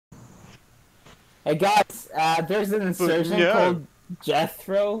Hey guys, there's an insurgent No. called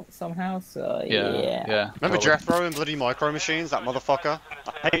Jethro somehow, so yeah. Remember totally. Jethro in bloody Micro Machines? That motherfucker?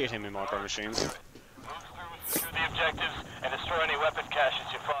 I hated him in Micro Machines. The objectives and destroy any weapon caches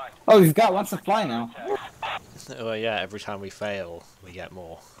you find. Oh, we've got one supply now. Oh yeah, every time we fail, we get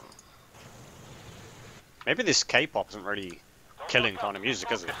more. Maybe this K-pop isn't really killing kind of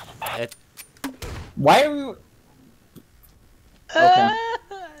music, is it? Why are we... Okay.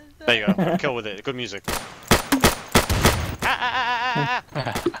 There you go. Kill with it. Good music.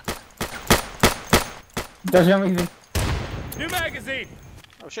 Doesn't have anything. New magazine!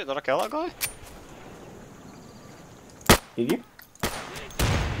 Oh shit, did I kill that guy? Did you?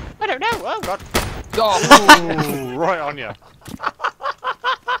 I don't know. Oh god. Oh, Right on you.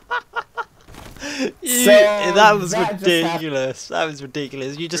 That was that just ridiculous. That was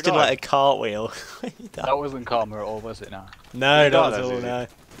ridiculous. You just Who did like died? a cartwheel. that wasn't karma at all, was it now? No, Who not died, at all. Susie? No.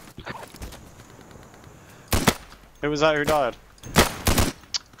 Who was that who died?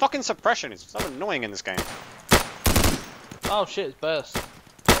 Fucking suppression is so annoying in this game. Oh shit, it's burst.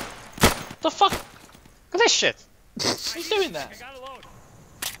 The fuck? Look at this shit. Are you doing that?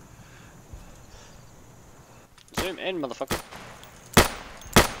 Zoom in, motherfucker.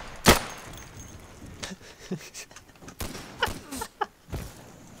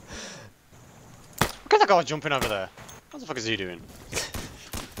 Look at that guy jumping over there. What the fuck is he doing?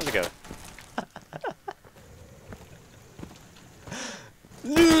 Where'd he go?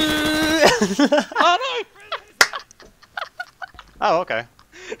 Oh no! Oh, okay.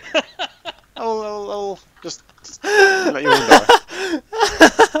 I'll just let you all die.